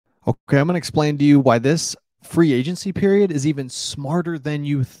Okay, I'm going to explain to you why this free agency period is even smarter than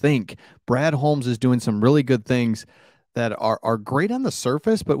you think. Brad Holmes is doing some really good things that are great on the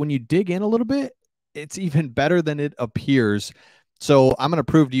surface, but when you dig in a little bit, it's even better than it appears. So I'm going to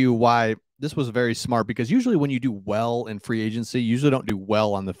prove to you why this was very smart, because usually when you do well in free agency, you usually don't do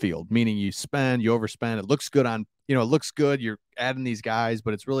well on the field, meaning you overspend. It looks good it looks good. You're adding these guys,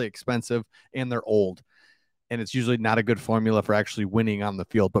 but it's really expensive and they're old. And it's usually not a good formula for actually winning on the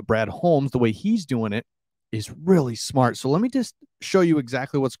field. But Brad Holmes, the way he's doing it, is really smart. So let me just show you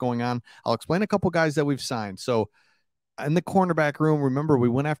exactly what's going on. I'll explain a couple guys that we've signed. So in the cornerback room, remember we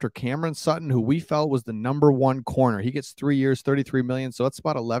went after Cameron Sutton, who we felt was the #1 corner. He gets 3 years, 33 million. So that's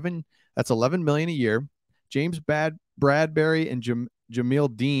about 11. That's 11 million a year. James Bradbury and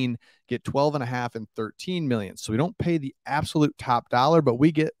Jamil Dean get 12.5 and 13 million. So we don't pay the absolute top dollar, but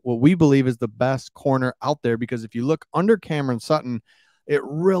we get what we believe is the best corner out there, because if you look under Cameron Sutton, it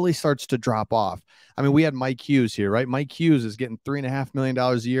really starts to drop off. I mean, we had Mike Hughes here, right? Mike Hughes is getting $3.5 million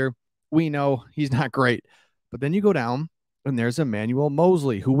a year. We know he's not great. But then you go down and there's Emmanuel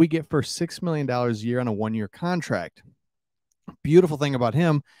Mosley, who we get for $6 million a year on a 1-year contract. Beautiful thing about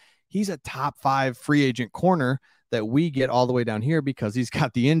him, he's a top 5 free agent corner that we get all the way down here because he's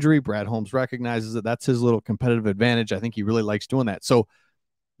got the injury. Brad Holmes recognizes that that's his little competitive advantage. I think he really likes doing that. So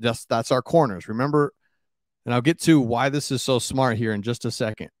that's our corners. Remember, and I'll get to why this is so smart here in just a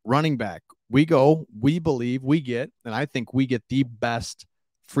second. Running back, we believe we get, and I think we get the best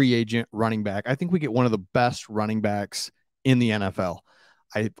free agent running back. I think we get one of the best running backs in the NFL.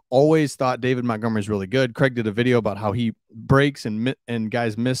 I've always thought David Montgomery is really good. Craig did a video about how he breaks and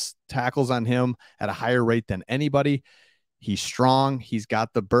guys miss tackles on him at a higher rate than anybody. He's strong. He's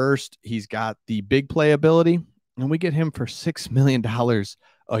got the burst. He's got the big play ability. And we get him for $6 million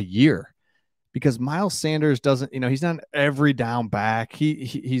a year, because Miles Sanders doesn't, he's not an every down back.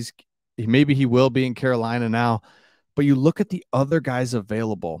 Maybe he will be in Carolina now, but you look at the other guys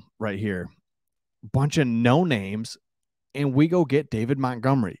available right here, bunch of no names, and we go get David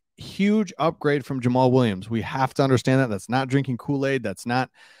Montgomery. Huge upgrade from Jamal Williams. We have to understand that. That's not drinking Kool-Aid. That's not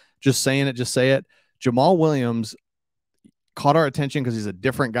just saying it, just say it. Jamal Williams caught our attention because he's a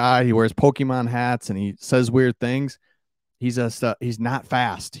different guy. He wears Pokemon hats and he says weird things. He's not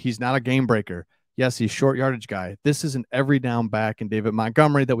fast. He's not a game breaker. Yes, he's short yardage guy. This is an every down back in David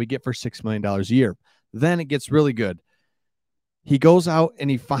Montgomery that we get for $6 million a year. Then it gets really good. He goes out and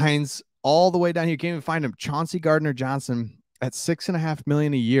he finds all the way down here. You can't even find him. Chauncey Gardner-Johnson at $6.5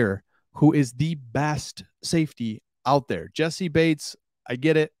 million a year, who is the best safety out there. Jesse Bates, I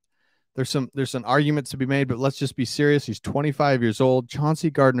get it. There's some arguments to be made, but let's just be serious. He's 25 years old. Chauncey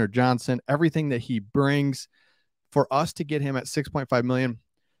Gardner-Johnson, everything that he brings, for us to get him at $6.5 million,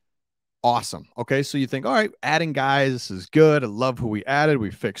 awesome. Okay, so you think, all right, adding guys, this is good. I love who we added. We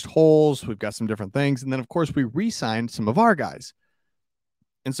fixed holes. We've got some different things. And then, of course, we re-signed some of our guys.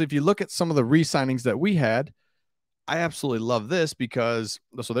 And so if you look at some of the re-signings that we had, I absolutely love this, because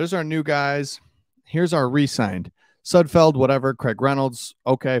so there's our new guys. Here's our re-signed. Sudfeld, whatever. Craig Reynolds,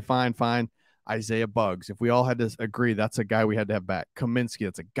 okay, fine. Isaiah Buggs, if we all had to agree, that's a guy we had to have back. Kaminsky,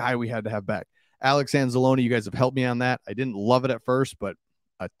 that's a guy we had to have back. Alex Anzalone, you guys have helped me on that. I didn't love it at first, but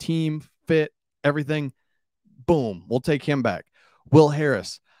a team fit, everything, boom, we'll take him back. Will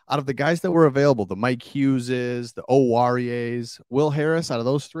Harris, out of the guys that were available, the Mike Hugheses, the Owaries, Will Harris, out of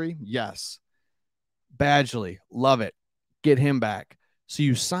those 3, yes. Badgley, love it. Get him back. So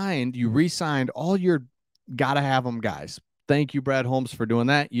you re-signed all your gotta have them guys. Thank you, Brad Holmes, for doing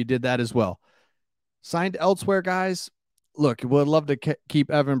that. You did that as well. Signed elsewhere guys. Look, would love to keep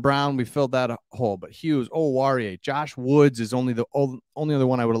Evan Brown. We filled that hole, but Hughes, Owarie, Josh Woods is only the only other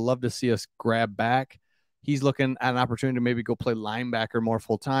one I would have loved to see us grab back. He's looking at an opportunity to maybe go play linebacker more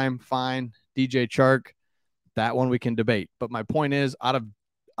full time. Fine. DJ Chark, that one we can debate. But my point is, out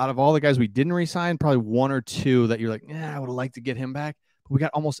of all the guys we didn't re-sign, probably 1 or 2 that you're like, I would have liked to get him back. But we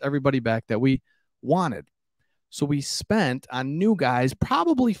got almost everybody back that we wanted. So we spent on new guys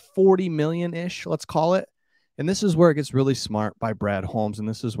probably 40 million-ish, let's call it. And this is where it gets really smart by Brad Holmes, and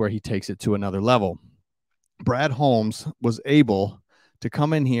this is where he takes it to another level. Brad Holmes was able to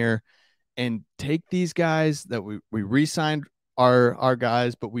come in here and take these guys that we re-signed our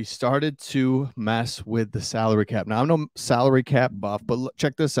guys, but we started to mess with the salary cap. Now, I'm no salary cap buff, but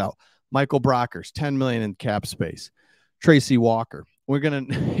check this out. Michael Brockers, $10 million in cap space. Tracy Walker,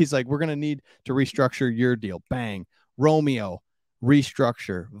 he's like, we're going to need to restructure your deal. Bang. Romeo,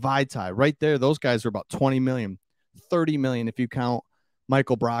 restructure. Vitae, right there. Those guys are about 20 million, 30 million if you count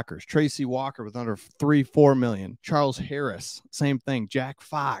Michael Brockers. Tracy Walker with under 4 million. Charles Harris, same thing. Jack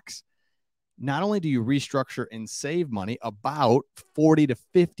Fox. not only do you restructure and save money, about 40 to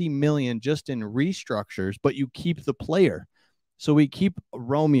 50 million just in restructures, but you keep the player. So we keep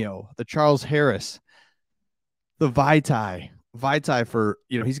Romeo, the Charles Harris, the Vitae for,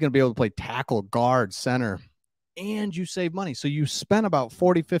 he's going to be able to play tackle, guard, center, and you save money. So you spent about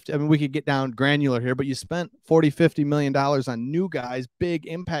 40, 50. I mean, we could get down granular here, but you spent 40, 50 million dollars on new guys, big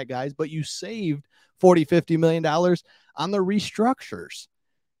impact guys, but you saved 40, 50 million dollars on the restructures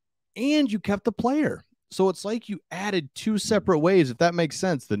and you kept the player. So it's like you added two separate waves, if that makes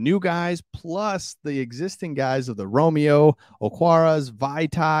sense. The new guys plus the existing guys of the Romeo, Okwaras,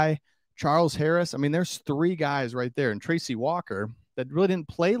 Vitae, Charles Harris. I mean, there's three guys right there, and Tracy Walker that really didn't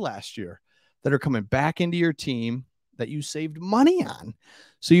play last year that are coming back into your team that you saved money on.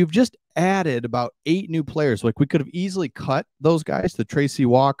 So you've just added about 8 new players. Like we could have easily cut those guys, the Tracy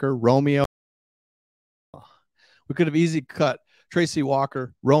Walker, Romeo. We could have easily cut Tracy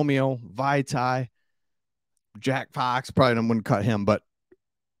Walker, Romeo, Vitae, Jack Fox. Probably wouldn't cut him, but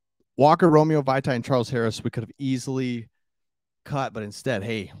Walker, Romeo, Vitae, and Charles Harris, we could have easily cut, but instead,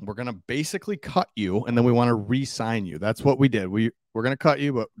 hey, we're going to basically cut you, and then we want to re-sign you. That's what we did. We're going to cut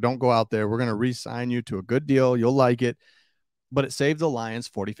you, but don't go out there. We're going to re-sign you to a good deal. You'll like it. But it saved the Lions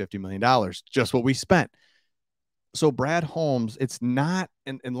 $40, $50 million, just what we spent. So Brad Holmes, it's not,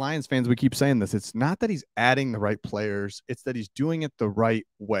 and Lions fans, we keep saying this, it's not that he's adding the right players, it's that he's doing it the right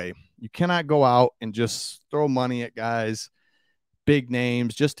way. You cannot go out and just throw money at guys, big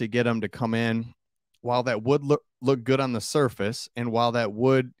names, just to get them to come in. While that would look good on the surface, and while that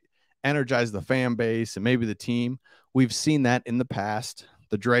would energize the fan base and maybe the team, we've seen that in the past.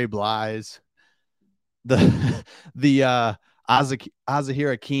 The Dre Bly's, the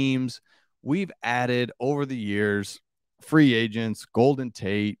Azahir Hakeem's. We've added over the years free agents, Golden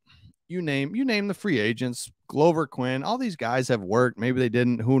Tate, you name the free agents, Glover Quinn. All these guys have worked. Maybe they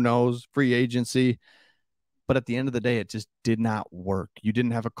didn't. Who knows? Free agency. But at the end of the day, it just did not work. You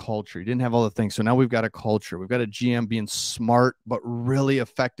didn't have a culture. You didn't have all the things. So now we've got a culture. We've got a GM being smart, but really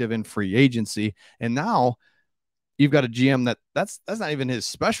effective in free agency. And now you've got a GM that's not even his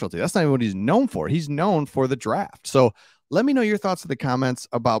specialty. That's not even what he's known for. He's known for the draft. So let me know your thoughts in the comments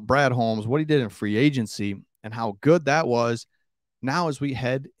about Brad Holmes, what he did in free agency, and how good that was. Now, as we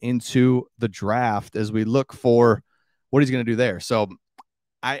head into the draft, as we look for what he's going to do there. So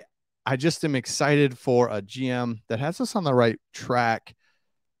I just am excited for a GM that has us on the right track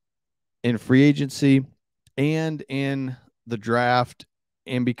in free agency and in the draft.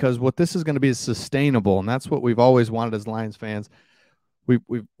 And because what this is going to be is sustainable, and that's what we've always wanted as Lions fans.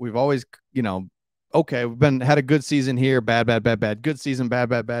 We've always, okay, we've had a good season here, bad, good season,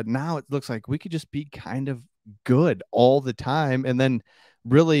 bad. Now it looks like we could just be kind of good all the time and then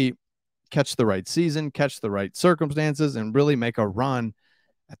really catch the right season, catch the right circumstances, and really make a run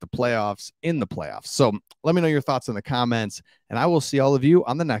at the playoffs, in the playoffs. So let me know your thoughts in the comments, and I will see all of you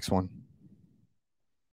on the next one.